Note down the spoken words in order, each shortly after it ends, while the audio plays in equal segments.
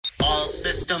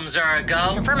systems are a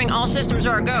go. Confirming all systems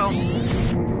are a go.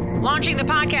 Launching the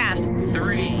podcast.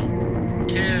 3,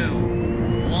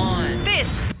 2, 1.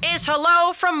 This is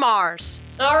Hello from Mars.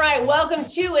 All right, welcome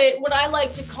to it. What I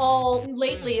like to call,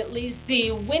 lately at least,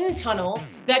 the wind tunnel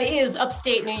that is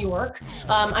upstate New York.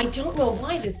 I don't know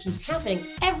why this keeps happening.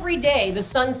 Every day the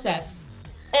sun sets,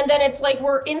 and then it's like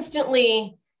we're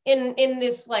instantly in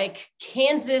this like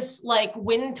Kansas like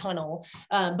wind tunnel,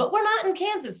 but we're not in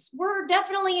Kansas. We're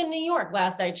definitely in New York,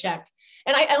 last I checked.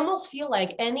 And I almost feel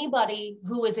like anybody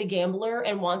who is a gambler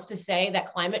and wants to say that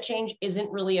climate change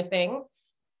isn't really a thing,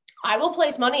 I will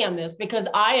place money on this because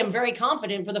I am very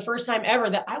confident for the first time ever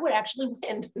that I would actually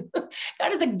win.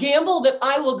 That is a gamble that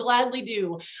I will gladly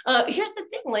do. Here's the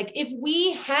thing, like if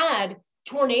we had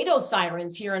tornado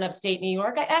sirens here in upstate New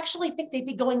York, I actually think they'd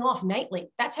be going off nightly.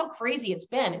 That's how crazy it's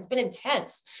been. It's been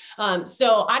intense.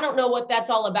 So I don't know what that's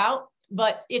all about,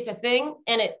 but it's a thing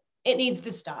and it needs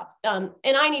to stop. And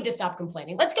I need to stop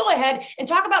complaining. Let's go ahead and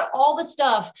talk about all the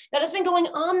stuff that has been going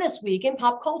on this week in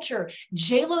pop culture.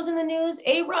 J-Lo's in the news,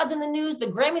 A-Rod's in the news, the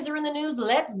Grammys are in the news.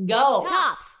 Let's go.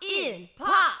 Tops in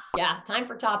pop. Yeah, time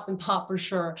for tops and pop for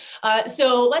sure.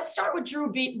 So let's start with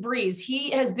Drew Brees.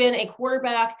 He has been a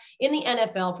quarterback in the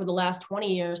NFL for the last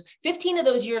 20 years, 15 of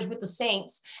those years with the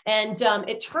Saints. And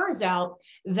it turns out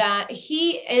that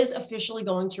he is officially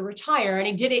going to retire. And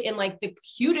he did it in like the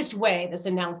cutest way, this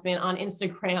announcement on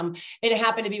Instagram. It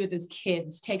happened to be with his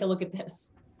kids. Take a look at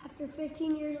this. After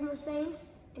 15 years in the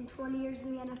Saints and 20 years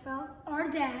in the NFL, our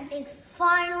dad is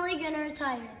finally going to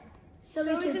retire. So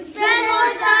we can spend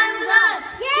more time with us.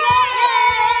 Yay!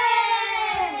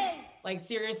 Like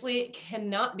seriously, it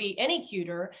cannot be any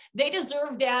cuter. They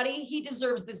deserve daddy. He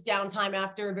deserves this downtime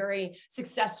after a very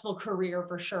successful career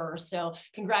for sure. So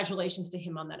congratulations to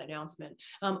him on that announcement.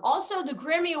 Also the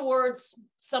Grammy Awards,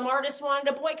 some artists wanted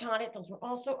to boycott it. Those were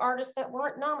also artists that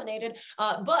weren't nominated.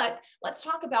 But let's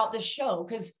talk about this show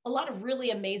because a lot of really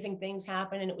amazing things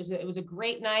happened. And it was a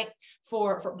great night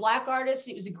for Black artists.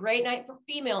 It was a great night for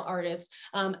female artists.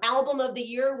 Album of the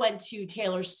year went to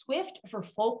Taylor Swift for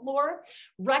Folklore.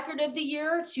 Record of the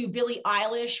year to Billie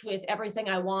Eilish with Everything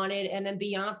I Wanted. And then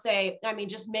Beyonce, I mean,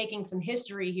 just making some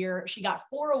history here. She got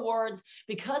 4 awards.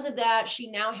 Because of that,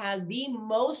 she now has the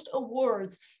most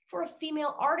awards for a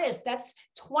female artist. That's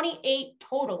 28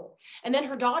 total. And then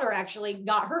her daughter actually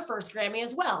got her first Grammy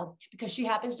as well, because she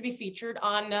happens to be featured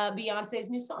on Beyonce's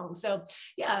new song. So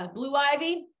yeah, Blue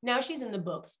Ivy, now she's in the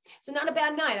books. So not a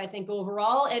bad night, I think,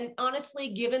 overall. And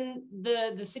honestly, given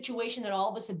the situation that all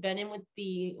of us have been in with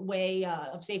the way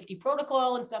of safety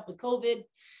protocol and stuff with COVID,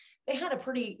 they had a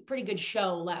pretty good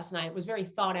show last night. It was very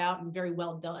thought out and very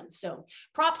well done. So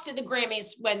props to the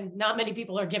Grammys when not many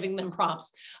people are giving them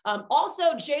props.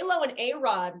 Also, J-Lo and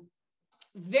A-Rod,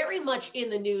 very much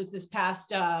in the news this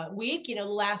past week, the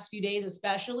last few days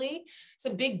especially.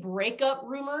 Some big breakup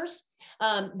rumors.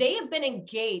 They have been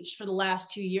engaged for the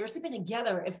last 2 years. They've been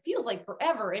together. It feels like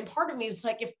forever. And part of me is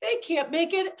like, if they can't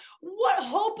make it, what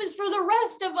hope is for the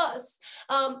rest of us?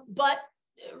 But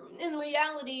in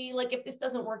reality, like if this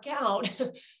doesn't work out,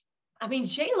 I mean,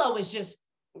 J-Lo is just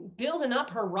building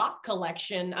up her rock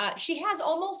collection. She has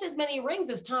almost as many rings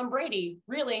as Tom Brady,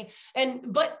 really.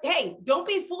 But hey, don't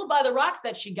be fooled by the rocks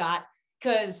that she got,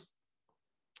 because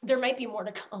there might be more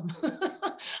to come.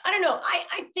 I don't know.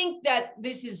 I think that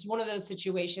this is one of those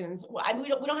situations. We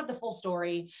don't have the full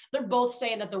story. They're both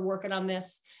saying that they're working on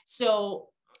this. So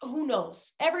who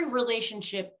knows? Every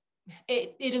relationship,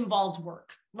 it involves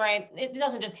work, right? It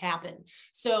doesn't just happen.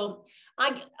 So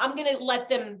I'm going to let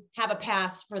them have a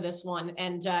pass for this one.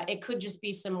 And it could just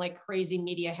be some like crazy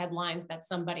media headlines that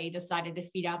somebody decided to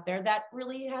feed out there that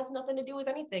really has nothing to do with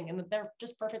anything and that they're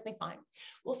just perfectly fine.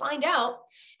 We'll find out.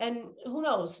 And who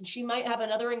knows, she might have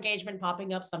another engagement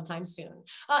popping up sometime soon.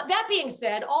 That being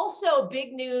said, also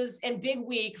big news and big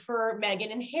week for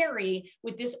Meghan and Harry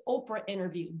with this Oprah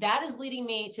interview. That is leading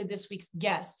me to this week's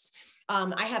guests.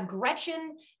 I have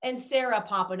Gretchen and Sarah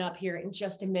popping up here in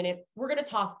just a minute. We're going to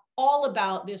talk all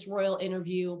about this royal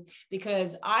interview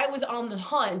because I was on the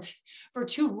hunt for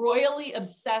 2 royally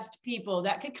obsessed people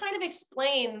that could kind of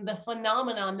explain the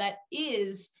phenomenon that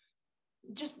is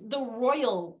just the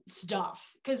royal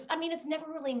stuff. Because I mean, it's never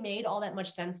really made all that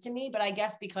much sense to me, but I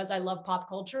guess because I love pop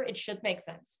culture, it should make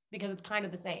sense because it's kind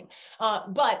of the same.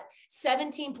 But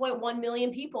 17.1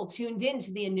 million people tuned in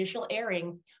to the initial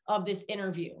airing of this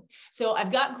interview. So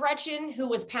I've got Gretchen, who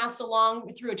was passed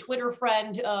along through a Twitter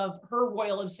friend of her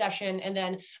royal obsession, and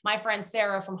then my friend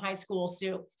Sarah from high school,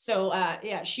 Sue. So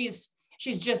yeah, she's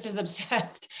just as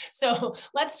obsessed. So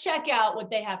let's check out what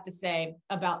they have to say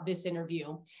about this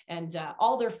interview and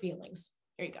all their feelings.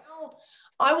 Here you go.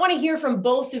 I want to hear from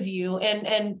both of you,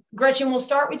 and Gretchen, we'll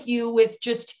start with you with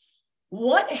just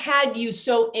what had you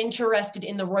so interested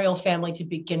in the royal family to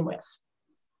begin with?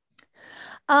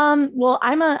 Well,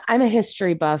 I'm a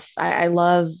history buff. I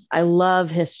love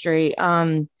history.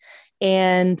 And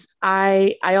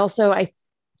I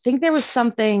think there was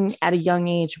something at a young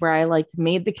age where I like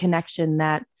made the connection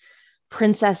that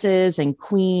princesses and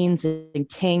queens and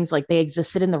kings, like they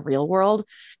existed in the real world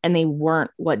and they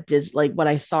weren't what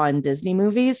I saw in Disney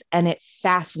movies. And it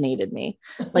fascinated me,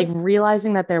 like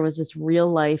realizing that there was this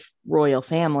real life royal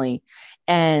family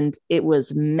and it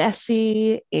was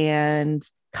messy and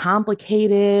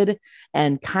complicated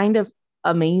and kind of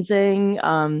amazing.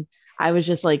 I was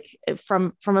just like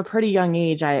from a pretty young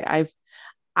age,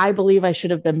 I believe I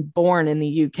should have been born in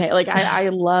the UK. Like I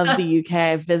love the UK.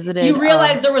 I visited. You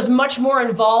realize there was much more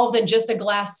involved than just a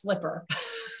glass slipper.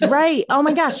 Right. Oh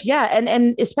my gosh. Yeah.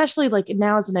 And especially like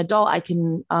now as an adult, I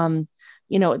can,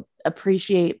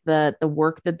 appreciate the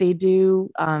work that they do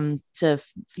to,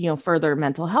 further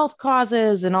mental health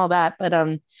causes and all that. But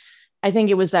I think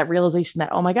it was that realization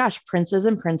that, oh my gosh, princes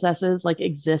and princesses like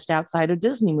exist outside of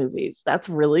Disney movies. That's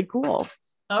really cool.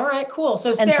 All right, cool. So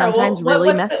And Sarah, sometimes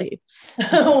really messy.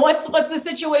 What's the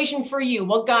situation for you?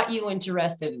 What got you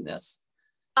interested in this?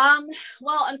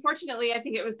 Well, unfortunately, I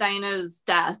think it was Diana's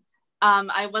death.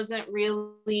 I wasn't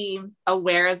really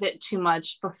aware of it too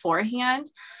much beforehand.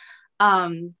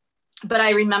 But I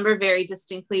remember very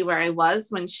distinctly where I was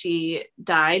when she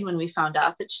died, when we found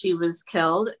out that she was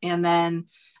killed. And then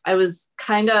I was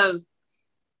kind of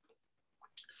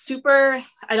super,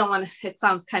 it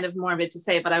sounds kind of morbid to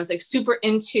say, but I was like super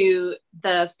into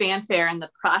the fanfare and the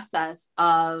process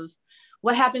of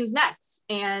what happens next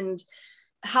and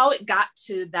how it got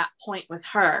to that point with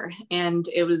her. And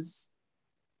it was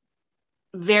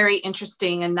very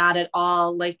interesting and not at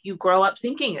all like you grow up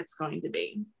thinking it's going to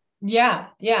be. Yeah.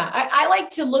 I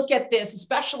like to look at this,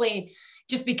 especially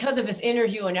just because of this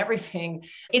interview and everything.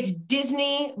 It's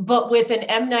Disney, but with an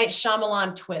M. Night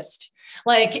Shyamalan twist.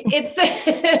 Like it's,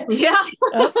 yeah,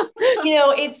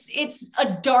 it's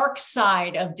a dark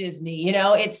side of Disney,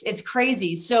 it's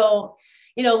crazy. So,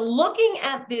 looking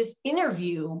at this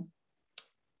interview,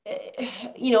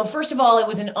 first of all, it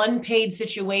was an unpaid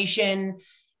situation.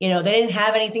 They didn't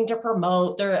have anything to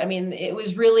promote there. I mean, it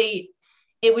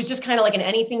was just kind of like an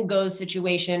anything goes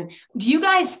situation. Do you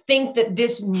guys think that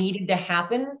this needed to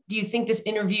happen? Do you think this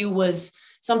interview was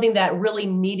something that really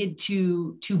needed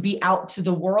to be out to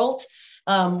the world?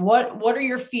 What are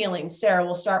your feelings? Sarah,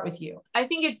 we'll start with you. I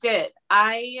think it did.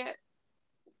 I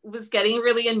was getting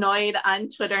really annoyed on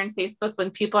Twitter and Facebook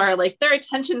when people are like, they're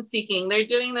attention seeking. They're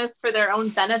doing this for their own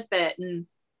benefit and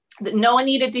that no one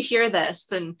needed to hear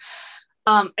this. And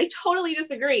I totally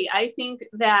disagree. I think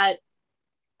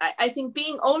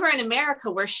being over in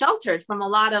America, we're sheltered from a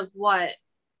lot of what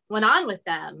went on with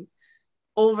them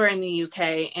over in the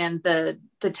UK and the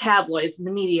tabloids and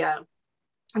the media.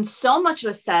 And so much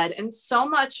was said and so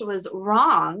much was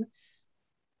wrong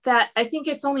that I think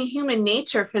it's only human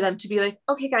nature for them to be like,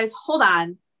 okay, guys, hold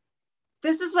on.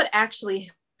 This is what actually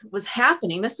was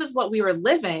happening. This is what we were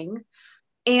living.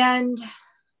 And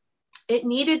it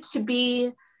needed to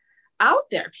be out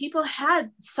there. People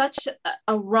had such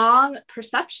a wrong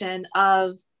perception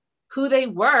of who they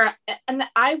were. And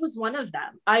I was one of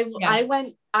them. I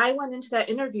went into that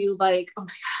interview like, oh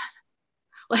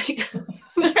my God,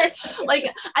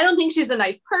 like, I don't think she's a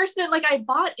nice person. Like I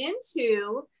bought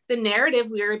into the narrative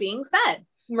we were being fed.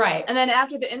 Right. And then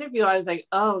after the interview, I was like,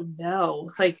 oh no,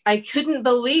 like I couldn't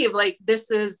believe like this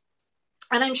is,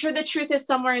 and I'm sure the truth is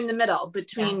somewhere in the middle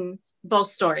between both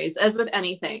stories, as with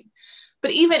anything.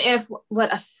 But even if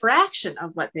what a fraction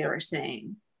of what they were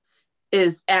saying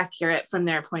is accurate from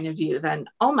their point of view, then,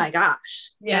 oh my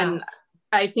gosh. Yeah. And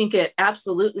I think it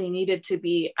absolutely needed to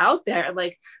be out there.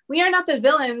 Like, we are not the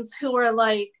villains who were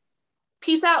like,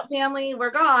 peace out, family,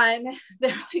 we're gone.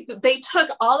 They took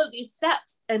all of these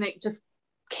steps and it just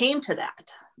came to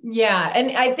that. Yeah.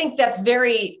 And I think that's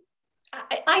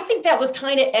I think that was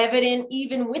kind of evident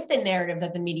even with the narrative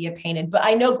that the media painted. But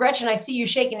I know, Gretchen, I see you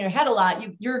shaking your head a lot.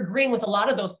 You're agreeing with a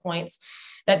lot of those points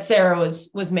that Sarah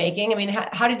was making. I mean,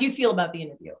 how did you feel about the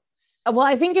interview? Well,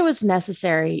 I think it was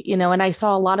necessary, and I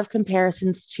saw a lot of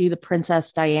comparisons to the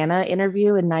Princess Diana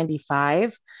interview in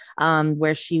 '95,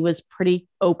 where she was pretty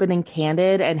open and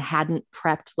candid and hadn't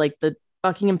prepped, like the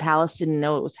Buckingham Palace didn't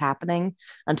know it was happening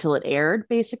until it aired,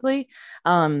 basically.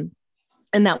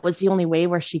 And that was the only way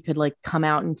where she could like come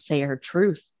out and say her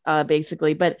truth,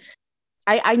 basically. But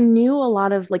I knew a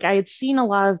lot of, like, I had seen a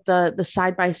lot of the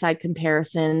side-by-side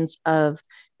comparisons of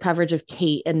coverage of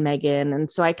Kate and Meghan. And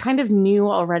so I kind of knew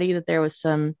already that there was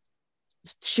some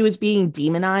she was being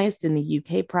demonized in the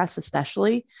UK press,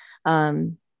 especially.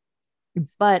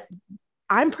 But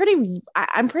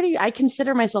I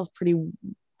consider myself pretty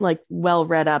like well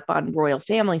read up on royal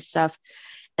family stuff.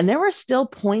 And there were still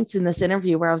points in this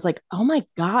interview where I was like, oh my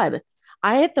God,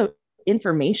 I had the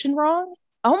information wrong.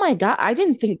 Oh my God, I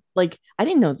didn't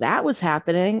know that was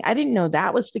happening. I didn't know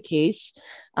that was the case.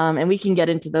 And we can get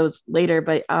into those later,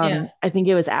 but I think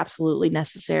it was absolutely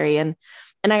necessary. And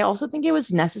I also think it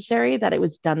was necessary that it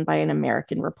was done by an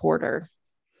American reporter.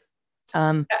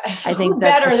 I think who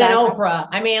better than Oprah.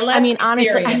 I mean,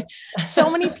 honestly, so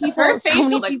many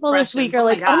people this week are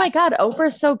like, oh my God,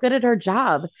 Oprah's so good at her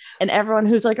job. And everyone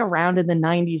who's like around in the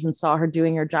 90s and saw her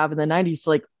doing her job in the 90s,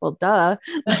 like, well, duh.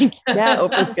 Like, yeah,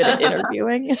 Oprah's good at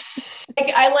interviewing.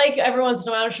 Like, I like every once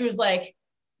in a while, she was like,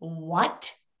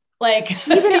 what? Like,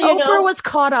 even Oprah was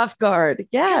caught off guard.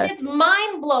 Yeah. It's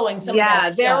mind blowing.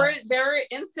 There were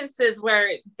instances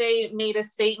where they made a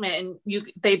statement and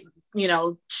they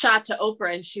shot to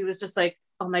Oprah and she was just like,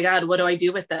 oh my God, what do I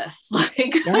do with this?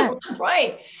 Like,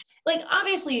 right. Like,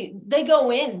 obviously they go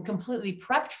in completely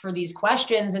prepped for these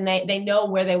questions and they know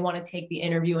where they want to take the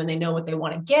interview and they know what they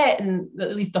want to get and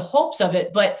at least the hopes of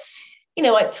it. But,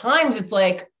 at times it's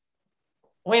like,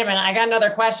 wait a minute, I got another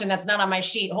question that's not on my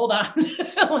sheet. Hold on.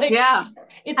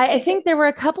 I think there were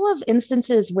a couple of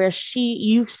instances where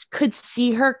you could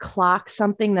see her clock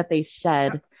something that they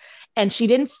said. And she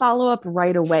didn't follow up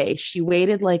right away. She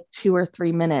waited like 2 or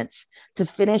 3 minutes to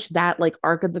finish that like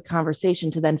arc of the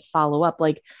conversation to then follow up.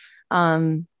 Like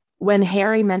when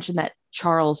Harry mentioned that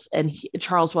Charles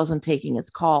wasn't taking his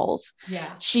calls. Yeah.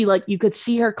 She you could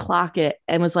see her clock it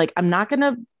and was like, I'm not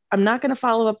gonna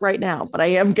follow up right now, but I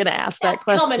am gonna ask that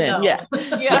question. Yeah.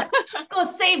 Go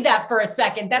save that for a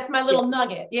second. That's my little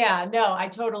nugget. Yeah, no, I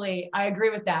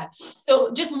agree with that.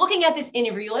 So just looking at this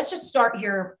interview, let's just start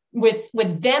here with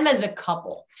them as a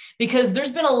couple, because there's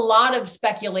been a lot of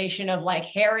speculation of like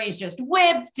Harry's just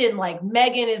whipped and like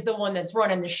Meghan is the one that's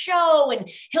running the show and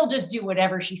he'll just do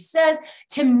whatever she says.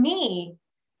 To me,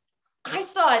 I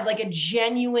saw it like a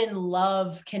genuine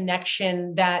love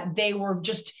connection, that they were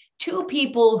just two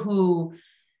people who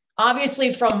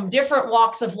obviously from different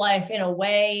walks of life in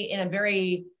a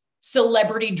very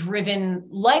celebrity driven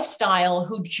lifestyle,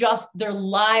 who just their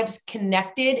lives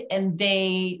connected and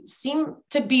they seem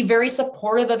to be very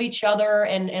supportive of each other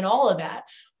and all of that.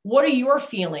 What are your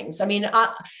feelings? I mean,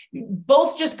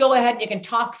 both just go ahead and you can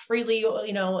talk freely,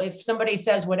 if somebody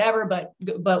says whatever, but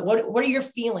what are your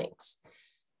feelings?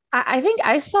 I think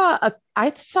I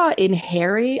saw in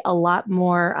Harry a lot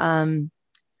more,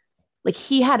 like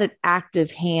he had an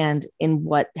active hand in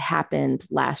what happened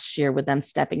last year with them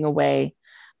stepping away.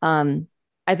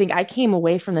 I think I came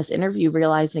away from this interview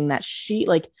realizing that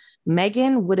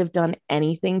Meghan would have done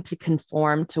anything to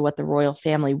conform to what the royal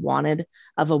family wanted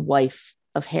of a wife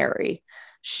of Harry.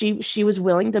 She was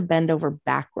willing to bend over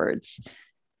backwards,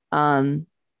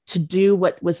 to do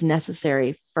what was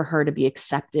necessary for her to be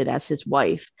accepted as his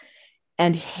wife.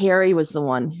 And Harry was the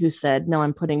one who said, no,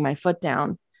 I'm putting my foot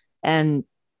down. And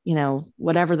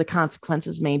whatever the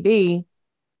consequences may be,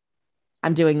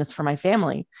 I'm doing this for my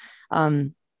family.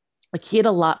 Like he had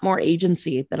a lot more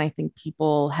agency than I think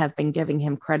people have been giving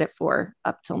him credit for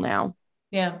up till now.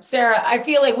 Yeah. Sarah, I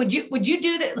feel like, would you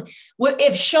do that?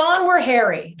 If Sean were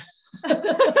Harry,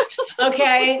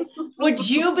 okay, would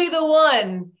you be the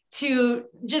one to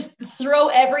just throw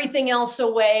everything else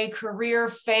away, career,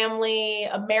 family,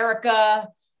 America,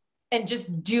 and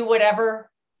just do whatever?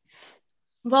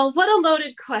 Well, what a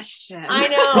loaded question. I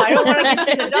know. I don't want to get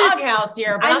in the doghouse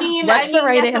here, but that's the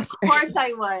right answer. Of course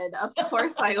I would. Of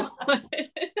course I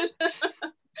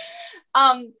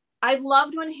would. I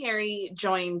loved when Harry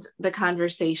joined the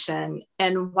conversation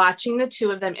and watching the two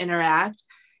of them interact.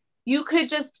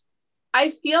 I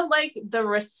feel like the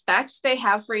respect they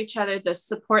have for each other, the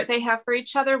support they have for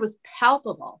each other was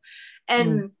palpable.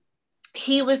 And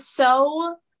he was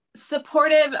so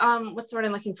supportive. What's the word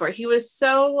I'm looking for? He was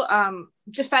so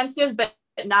defensive, but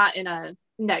not in a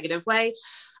negative way.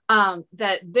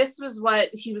 That this was what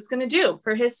he was going to do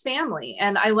for his family.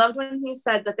 And I loved when he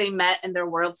said that they met and their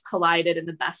worlds collided in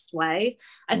the best way.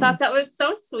 I thought that was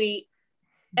so sweet.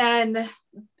 And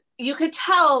you could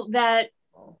tell that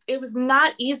it was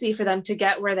not easy for them to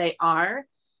get where they are,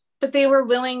 but they were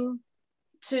willing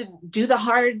to do the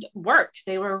hard work.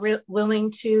 They were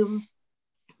willing to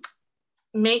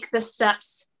take the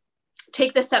steps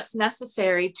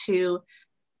necessary to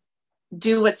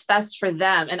do what's best for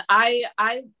them. And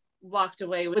I walked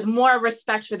away with more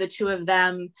respect for the two of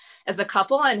them as a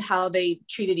couple and how they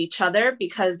treated each other,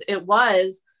 because it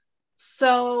was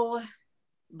so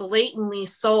blatantly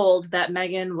sold that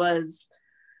Meghan was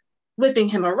whipping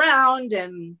him around.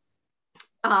 And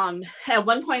at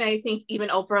one point, I think even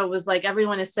Oprah was like,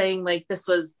 everyone is saying like this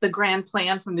was the grand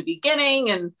plan from the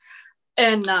beginning.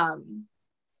 But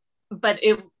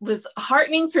it was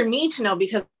heartening for me to know,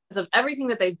 because of everything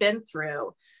that they've been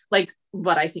through, like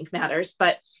what I think matters,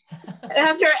 but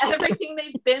after everything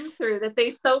they've been through, that they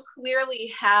so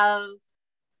clearly have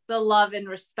the love and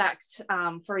respect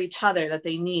for each other that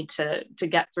they need to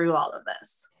get through all of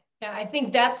this. Yeah, I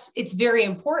think it's very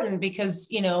important, because,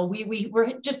 you know, we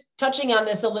were just touching on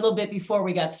this a little bit before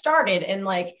we got started, and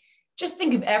like, just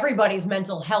think of everybody's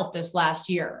mental health this last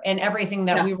year and everything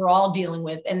that we were all dealing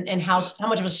with, and how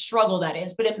much of a struggle that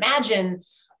is. But imagine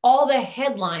all the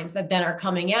headlines that then are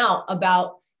coming out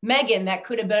about Meghan that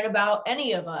could have been about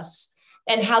any of us,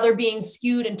 and how they're being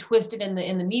skewed and twisted in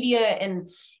the media.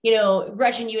 And, you know,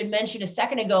 Gretchen, you had mentioned a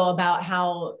second ago about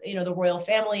how, you know, the royal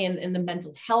family and the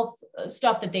mental health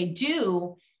stuff that they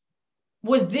do.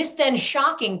 Was this then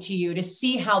shocking to you to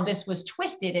see how this was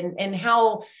twisted, and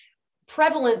how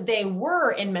prevalent they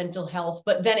were in mental health,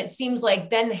 but then it seems like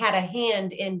then had a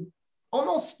hand in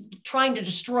almost trying to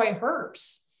destroy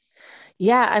hers?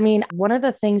 Yeah, I mean, one of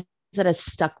the things that has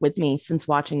stuck with me since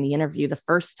watching the interview the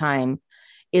first time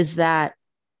is that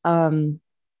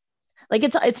like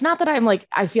it's not that I'm like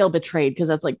I feel betrayed, because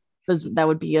that's like that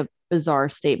would be a bizarre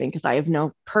statement, because I have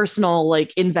no personal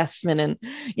like investment in,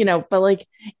 you know, but like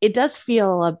it does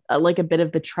feel like a bit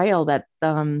of betrayal that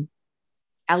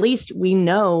at least we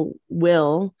know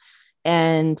Will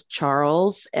and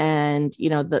Charles and, you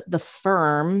know, the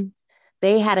firm,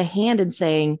 they had a hand in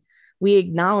saying, we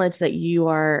acknowledge that you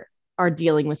are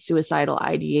dealing with suicidal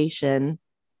ideation,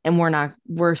 and we're not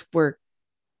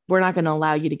going to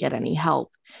allow you to get any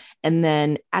help. And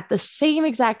then at the same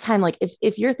exact time, like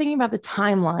if you're thinking about the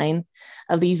timeline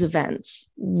of these events,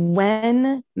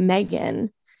 when Meghan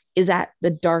is at the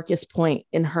darkest point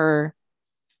in her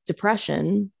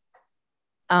depression,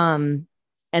 and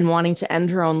wanting to end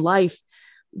her own life,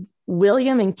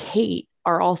 William and Kate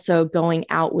are also going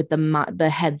out with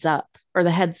the Heads Up, or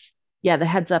the Heads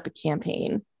Up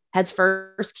campaign, Heads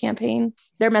First campaign,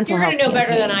 their mental health. You're going to know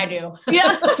campaign. better than I do.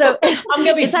 Yeah. So I'm going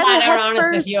to be flat out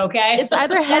honest with you, okay? It's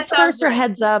either Heads First or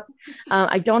Heads Up.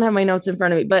 I don't have my notes in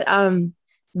front of me, but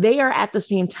they are at the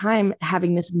same time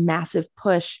having this massive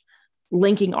push,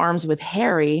 linking arms with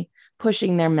Harry,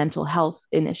 pushing their mental health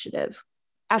initiative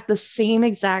at the same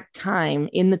exact time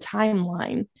in the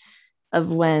timeline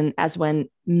of when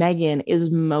Meghan is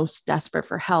most desperate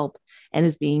for help and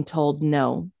is being told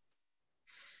no.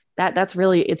 That's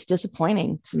really, it's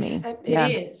disappointing to me.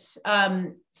 It is.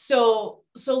 So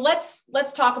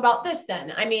let's talk about this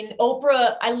then. I mean,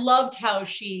 Oprah, I loved how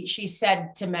she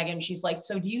said to Meghan, she's like,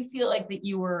 so do you feel like that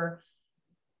you were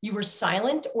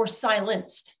silent or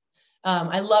silenced?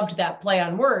 I loved that play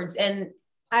on words. And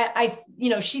I you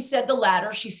know, she said the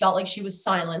latter. She felt like she was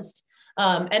silenced.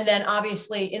 And then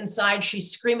obviously inside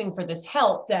she's screaming for this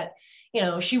help that, you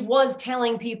know, she was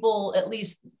telling people, at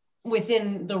least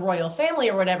within the royal family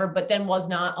or whatever, but then was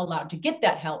not allowed to get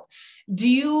that help.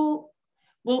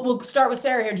 We'll start with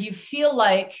Sarah here. Do you feel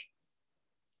like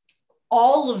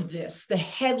all of this, the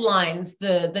headlines,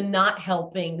 the not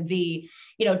helping, the,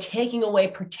 you know, taking away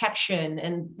protection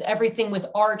and everything with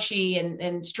Archie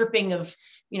and stripping of,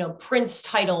 you know, Prince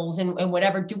titles and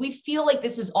whatever, do we feel like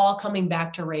this is all coming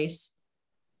back to race?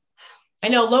 I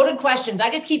know, loaded questions.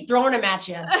 I just keep throwing them at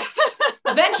you.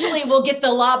 Eventually we'll get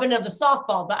the lobbing of the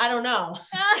softball, but I don't know.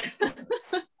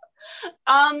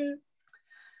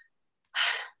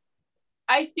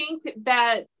 I think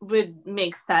that would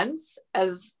make sense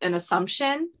as an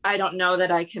assumption. I don't know that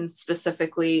I can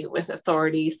specifically with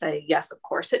authority say, yes, of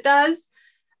course it does.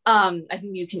 I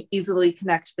think you can easily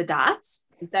connect the dots.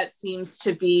 That seems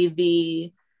to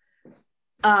be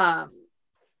the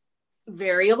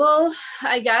variable,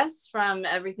 I guess, from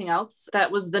everything else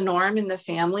that was the norm in the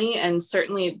family. And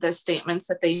certainly the statements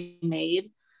that they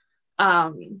made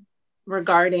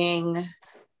regarding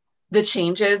the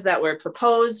changes that were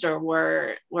proposed or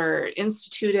were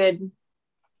instituted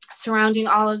surrounding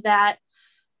all of that.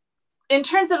 In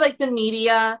terms of like the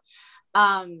media,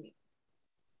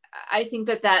 I think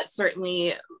that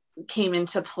certainly came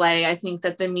into play. I think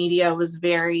that the media was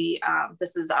very,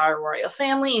 this is our royal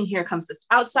family and here comes this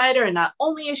outsider. And not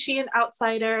only is she an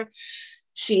outsider,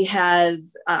 she's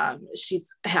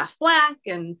half Black.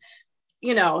 And,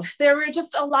 you know, there were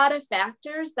just a lot of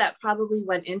factors that probably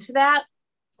went into that.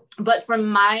 But from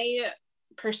my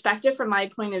perspective, from my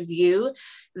point of view,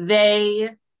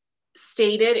 they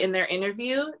stated in their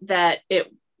interview that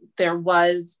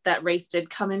that race did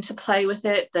come into play with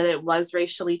it, that it was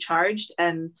racially charged.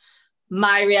 And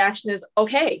my reaction is,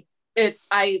 okay,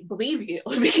 I believe you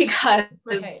because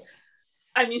Right.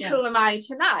 I mean, Yeah. who am I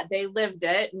to not? They lived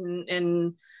it,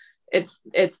 and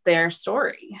it's their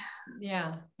story.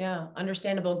 Yeah. Yeah.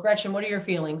 Understandable. Gretchen, what are your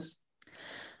feelings?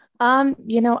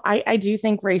 I do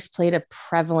think race played a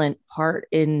prevalent part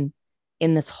in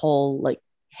this whole like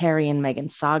Harry and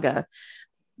Meghan saga,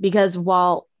 because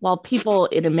while people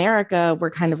in America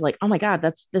were kind of like, oh my God,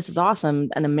 this is awesome,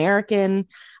 an American,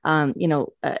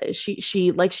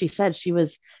 she like she said, she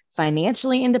was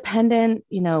financially independent,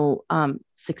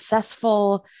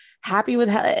 successful, happy with,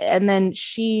 and then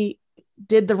she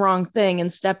did the wrong thing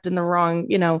and stepped in the wrong,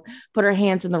 put her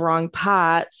hands in the wrong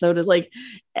pot, so to like,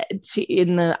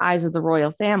 in the eyes of the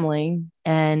royal family,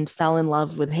 and fell in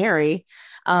love with Harry.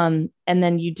 And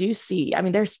then you do see, I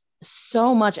mean, there's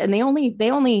so much, and they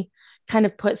only kind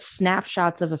of put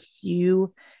snapshots of a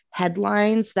few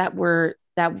headlines that were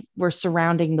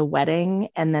surrounding the wedding,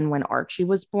 and then when Archie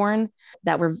was born,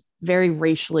 that were very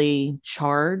racially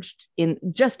charged in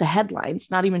just the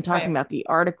headlines, not even talking Right. about the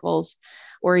articles,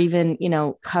 or even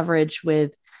coverage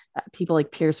with people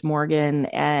like Pierce Morgan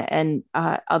and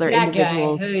other That guy.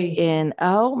 individuals Hey. in,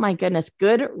 oh my goodness,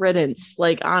 good riddance,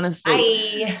 like honestly.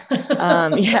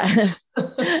 I. Yeah.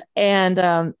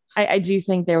 And I do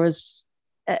think there was,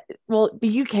 well,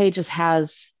 the UK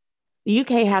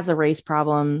has a race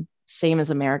problem, same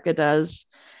as America does.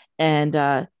 And,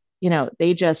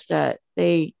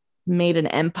 they made an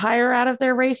empire out of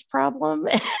their race problem.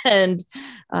 And,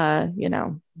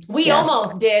 We yeah.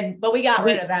 almost did, but we got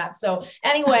rid of that. So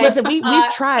anyway, Listen,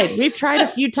 we've tried a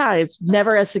few times,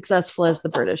 never as successful as the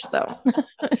British, though.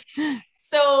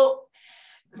 so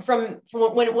from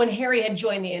when Harry had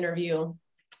joined the interview,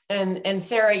 and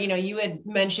Sarah, you had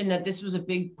mentioned that this was a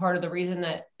big part of the reason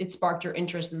that it sparked your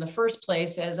interest in the first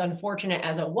place, as unfortunate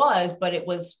as it was, but it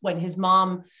was when his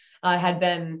mom had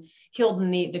been killed in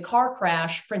the car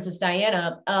crash, Princess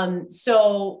Diana.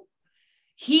 So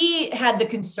he had the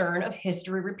concern of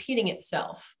history repeating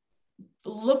itself.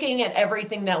 Looking at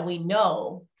everything that we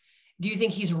know, do you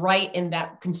think he's right in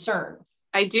that concern?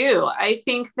 I do. I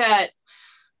think that,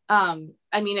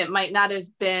 it might not have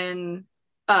been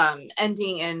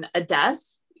ending in a death.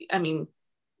 I mean,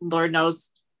 Lord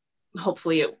knows,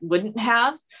 hopefully it wouldn't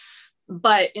have.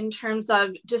 But in terms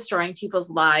of destroying people's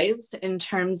lives, in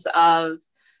terms of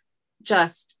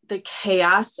just the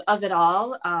chaos of it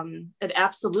all, it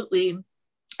absolutely,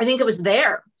 I think it was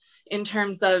there in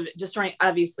terms of destroying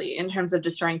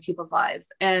people's lives.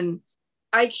 And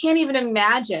I can't even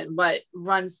imagine what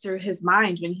runs through his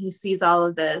mind when he sees all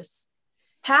of this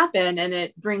happen. And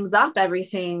it brings up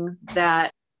everything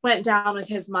that went down with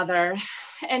his mother,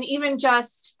 and even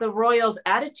just the royals'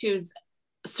 attitudes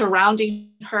surrounding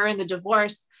her and the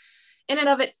divorce in and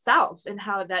of itself, and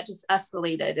how that just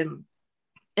escalated. And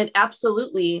it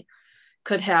absolutely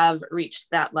could have reached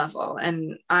that level.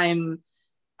 And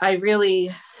I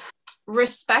really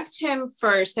respect him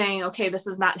for saying, okay, this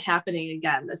is not happening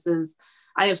again.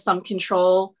 I have some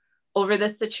control over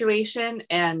this situation,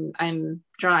 and I'm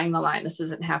drawing the line. This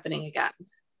isn't happening again.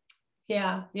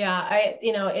 Yeah.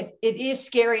 It is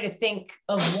scary to think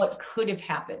of what could have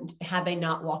happened had they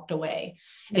not walked away,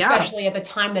 especially at the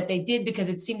time that they did, because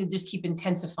it seemed to just keep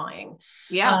intensifying.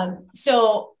 Yeah.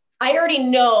 So I already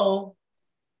know,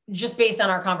 just based on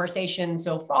our conversation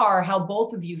so far, how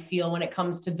both of you feel when it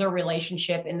comes to their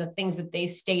relationship and the things that they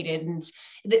stated. And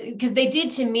because they did,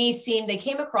 to me, they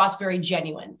came across very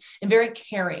genuine and very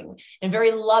caring and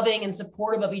very loving and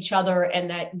supportive of each other. And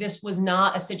that this was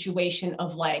not a situation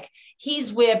of like,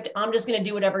 he's whipped, I'm just going to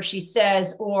do whatever she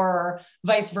says, or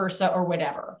vice versa, or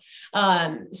whatever.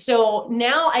 So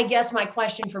now I guess my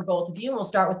question for both of you, and we'll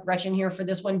start with Gretchen here for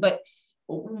this one, but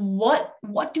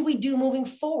what do we do moving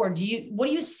forward? What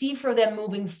do you see for them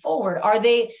moving forward?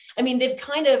 They've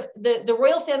kind of, the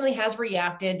royal family has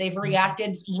reacted. They've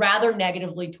reacted rather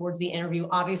negatively towards the interview.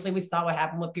 Obviously, we saw what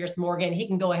happened with Pierce Morgan. He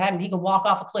can go ahead and he can walk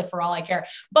off a cliff for all I care.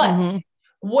 But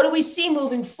what do we see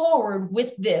moving forward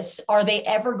with this? Are they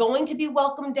ever going to be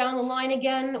welcomed down the line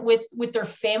again with their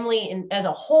family as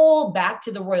a whole back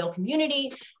to the royal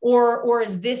community? Or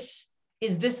is this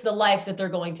the life that they're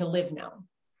going to live now?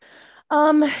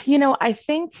 I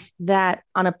think that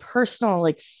on a personal,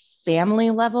 like, family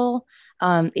level,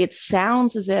 it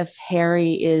sounds as if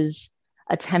Harry is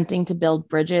attempting to build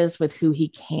bridges with who he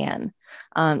can.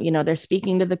 They're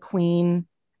speaking to the Queen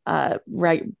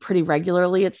pretty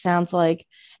regularly, it sounds like.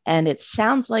 And it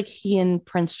sounds like he and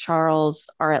Prince Charles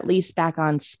are at least back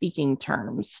on speaking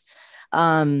terms.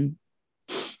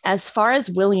 As far as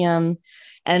William,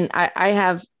 and I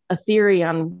have a theory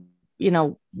on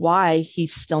why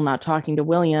he's still not talking to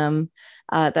William.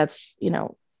 That's,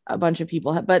 a bunch of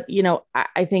people have, but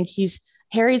I think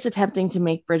Harry's attempting to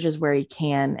make bridges where he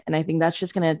can. And I think that's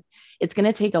just it's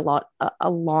going to take a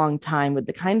long time with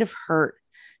the kind of hurt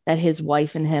that his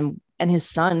wife and him and his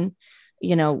son,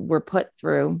 were put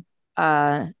through.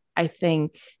 I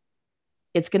think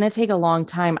it's going to take a long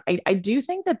time. I do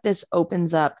think that this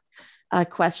opens up a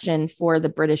question for the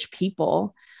British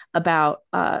people about,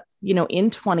 in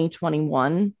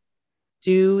 2021,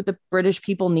 do the British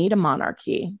people need a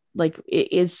monarchy? Like,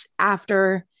 is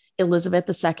after Elizabeth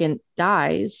II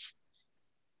dies,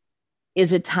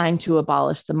 is it time to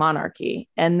abolish the monarchy?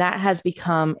 And that has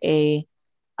become a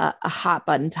hot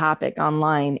button topic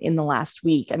online in the last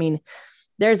week. I mean,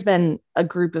 there's been a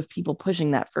group of people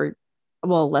pushing that for,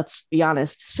 well, let's be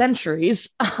honest, centuries.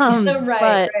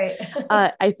 Right.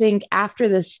 I think after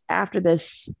this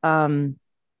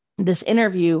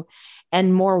interview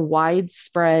and more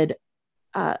widespread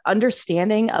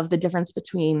understanding of the difference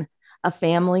between a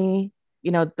family,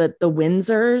 the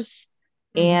Windsors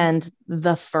and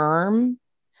the firm,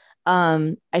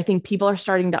 I think people are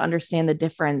starting to understand the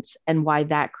difference and why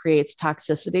that creates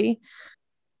toxicity.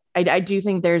 I do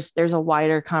think there's a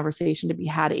wider conversation to be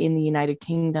had in the United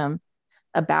Kingdom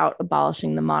about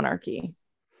abolishing the monarchy.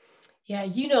 Yeah,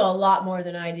 you know a lot more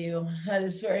than I do. That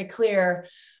is very clear.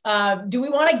 Do we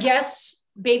want to guess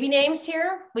baby names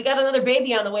here? We got another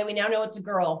baby on the way. We now know it's a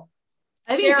girl.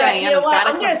 I think Sarah, Diana, you know what?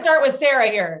 I'm going to start with Sarah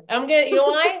here. You know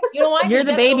why? You're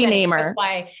the baby namer. That's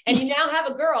why. And you now have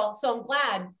a girl, so I'm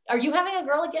glad. Are you having a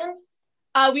girl again?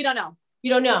 We don't know.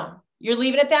 You don't know. You're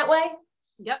leaving it that way?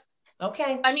 Yep.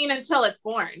 Okay. I mean, until it's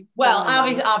born. Well,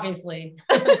 obviously.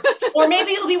 Or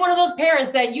maybe it'll be one of those parents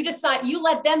that you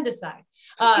let them decide.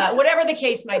 Whatever the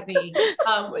case might be.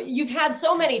 You've had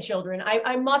so many children.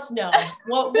 I must know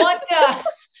what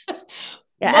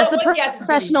as the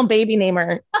professional baby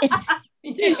namer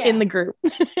in the group.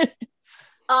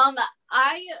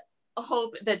 I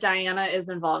hope that Diana is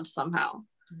involved somehow.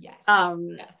 Yes.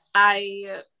 Yes.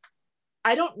 I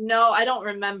don't know. I don't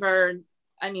remember.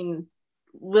 I mean,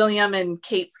 William and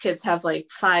Kate's kids have like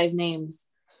 5 names.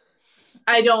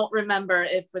 I don't remember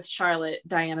if with Charlotte,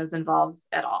 Diana's involved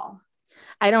at all.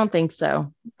 I don't think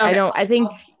so. Okay. I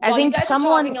think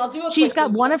someone, she's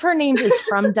got one of her names is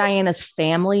from Diana's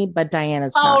family, but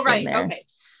Diana's not right. in there. Okay.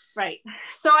 Right.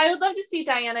 So I would love to see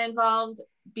Diana involved.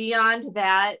 Beyond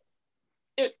that,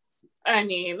 yeah,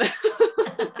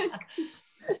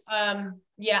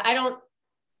 I don't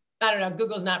know.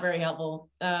 Google's not very helpful.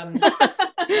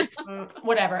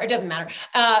 Whatever. It doesn't matter.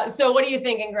 So what are you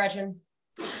thinking, Gretchen?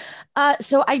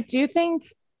 So I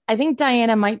think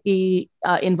Diana might be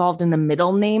involved in the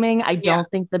middle naming. I don't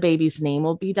think the baby's name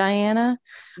will be Diana.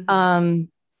 I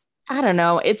don't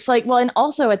know. It's like, well, and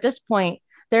also at this point,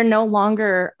 they're no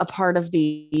longer a part of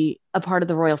the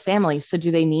royal family. So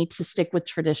do they need to stick with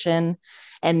tradition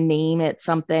and name it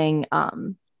something,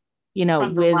 from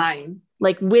the line,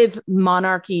 like with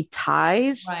monarchy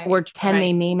ties, right, or can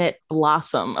they name it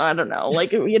Blossom? I don't know.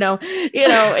 Like,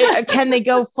 can they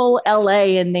go full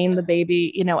LA and name the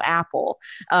baby, Apple?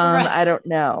 I don't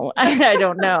know. I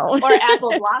don't know. Or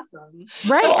Apple Blossom.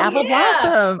 Right. Apple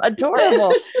Blossom.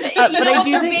 Adorable. But I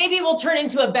do their think baby will turn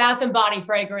into a Bath and Body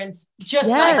fragrance just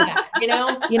like that,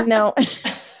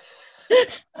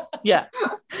 Yeah.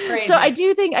 Crazy. So I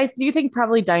do think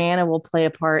probably Diana will play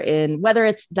a part in, whether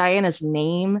it's Diana's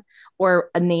name or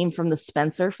a name from the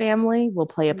Spencer family will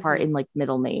play a part in like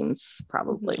middle names,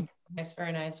 probably. Nice,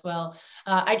 very nice. Well,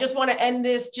 I just want to end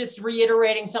this just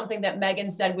reiterating something that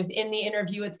Meghan said within the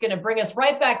interview. It's going to bring us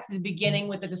right back to the beginning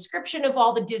with the description of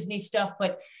all the Disney stuff,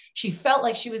 but she felt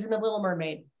like she was in The Little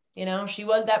Mermaid. She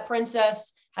was that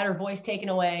princess, had her voice taken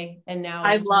away, and now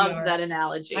I loved that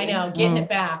analogy. I know, getting it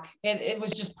back. It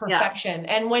was just perfection.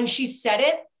 Yeah. And when she said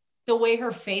it, the way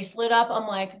her face lit up, I'm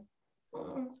like,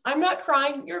 I'm not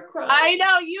crying, you're crying. I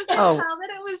know, you can tell that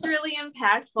it was really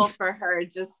impactful for her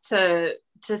just to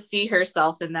see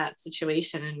herself in that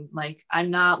situation, and like,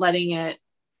 I'm not letting it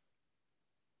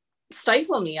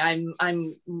stifle me.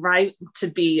 I'm right to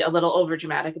be a little over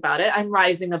dramatic about it. I'm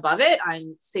rising above it.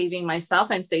 I'm saving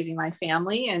myself. I'm saving my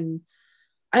family. And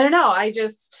I don't know. I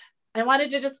wanted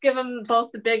to just give them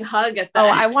both the big hug at that.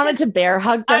 I wanted to bear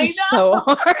hug them so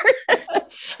hard.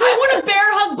 I want to bear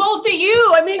hug both of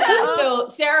you. I mean, so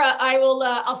Sarah,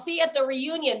 I'll see you at the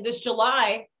reunion this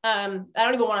July. I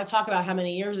don't even want to talk about how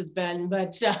many years it's been,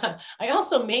 but I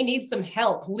also may need some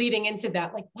help leading into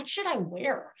that. Like, what should I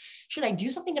wear? Should I do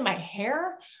something to my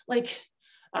hair? Like,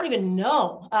 I don't even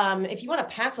know. If you want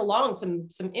to pass along some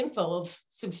info of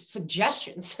some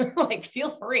suggestions, like, feel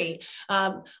free.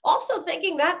 Also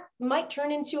thinking that might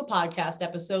turn into a podcast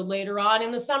episode later on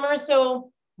in the summer.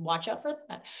 So watch out for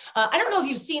that. I don't know if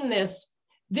you've seen this.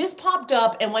 This popped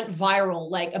up and went viral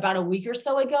like about a week or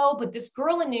so ago, but this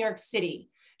girl in New York City,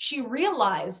 she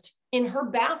realized in her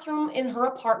bathroom in her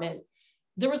apartment,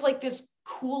 there was like this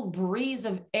cool breeze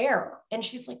of air. And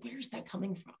she's like, where is that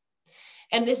coming from?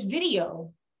 And this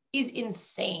video is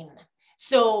insane.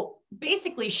 So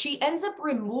basically she ends up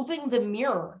removing the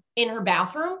mirror in her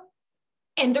bathroom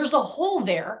and there's a hole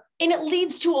there and it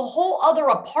leads to a whole other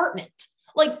apartment.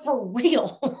 Like for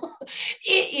real.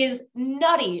 It is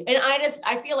nutty. And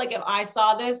I feel like if I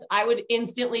saw this, I would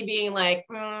instantly be like,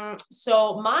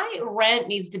 so my rent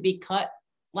needs to be cut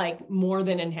like more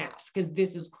than in half because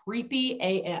this is creepy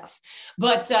AF.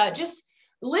 But just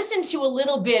listen to a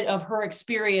little bit of her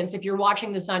experience. If you're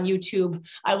watching this on YouTube,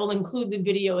 I will include the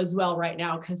video as well right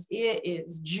now because it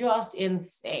is just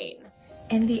insane.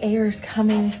 And the air is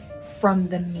coming from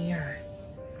the mirror.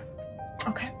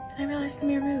 Okay, and I realized the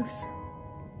mirror moves.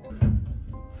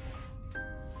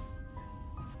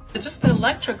 It's just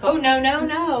electrical. Oh,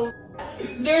 no.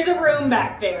 There's a room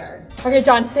back there. Okay,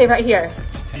 John, stay right here.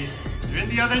 You're in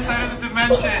the other side of the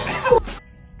dimension.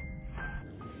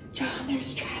 John,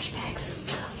 there's trash bags and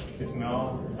stuff. You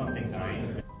smell something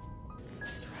dying.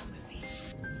 What's wrong with me?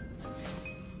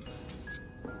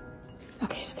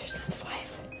 Okay, so there's lots of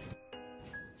life.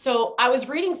 So I was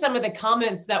reading some of the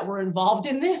comments that were involved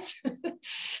in this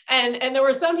and there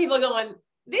were some people going,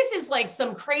 this is like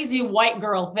some crazy white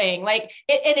girl thing. And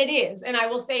it is. And I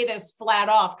will say this flat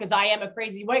off because I am a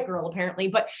crazy white girl apparently,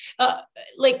 but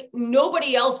like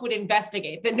nobody else would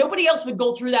investigate that. Nobody else would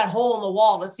go through that hole in the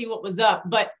wall to see what was up.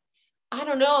 But I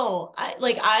don't know.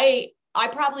 I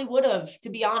probably would have, to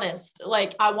be honest.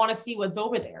 Like, I want to see what's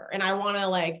over there. And I want to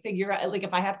like figure out, like,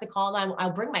 if I have to call them,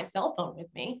 I'll bring my cell phone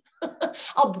with me.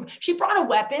 She brought a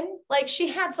weapon. Like, she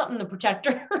had something to protect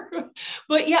her.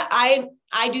 But yeah,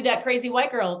 I do that crazy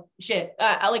white girl shit.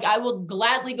 I will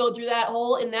gladly go through that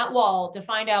hole in that wall to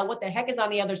find out what the heck is on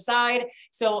the other side.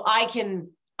 So I can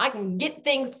get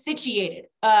things situated.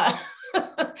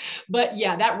 But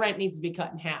yeah, that rent needs to be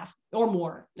cut in half or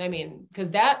more. I mean, because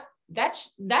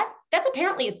that's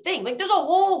apparently a thing. Like, there's a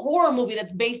whole horror movie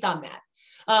that's based on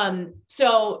that.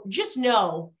 So just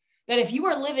know that if you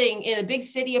are living in a big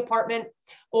city apartment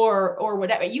or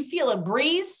whatever, you feel a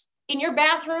breeze in your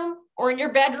bathroom or in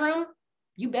your bedroom,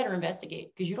 you better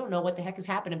investigate because you don't know what the heck is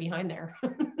happening behind there.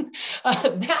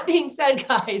 That being said,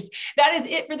 guys, that is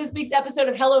it for this week's episode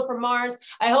of Hello from Mars.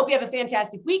 I hope you have a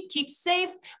fantastic week. Keep safe.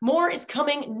 More is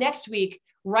coming next week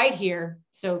right here.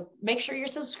 So make sure you're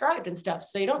subscribed and stuff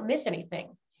so you don't miss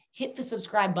anything. Hit the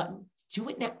subscribe button. Do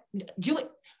it now. Do it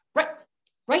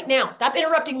right now. Stop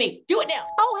interrupting me. Do it now.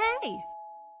 Oh, hey.